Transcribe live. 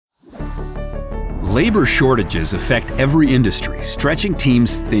Labor shortages affect every industry, stretching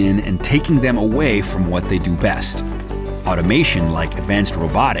teams thin and taking them away from what they do best. Automation, like advanced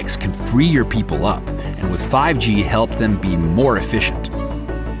robotics, can free your people up, and with 5G help them be more efficient.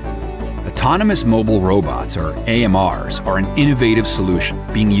 Autonomous mobile robots, or AMRs, are an innovative solution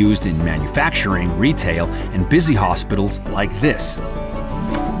being used in manufacturing, retail, and busy hospitals like this.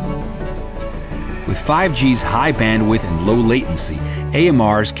 With 5G's high bandwidth and low latency,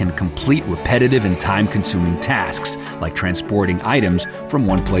 AMRs can complete repetitive and time-consuming tasks, like transporting items from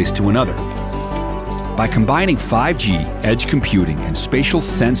one place to another. By combining 5G, edge computing, and spatial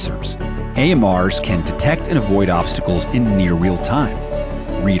sensors, AMRs can detect and avoid obstacles in near real time,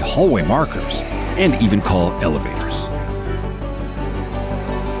 read hallway markers, and even call elevators.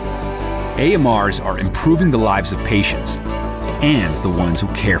 AMRs are improving the lives of patients and the ones who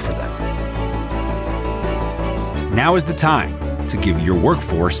care for them. Now is the time to give your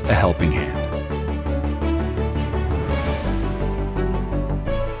workforce a helping hand.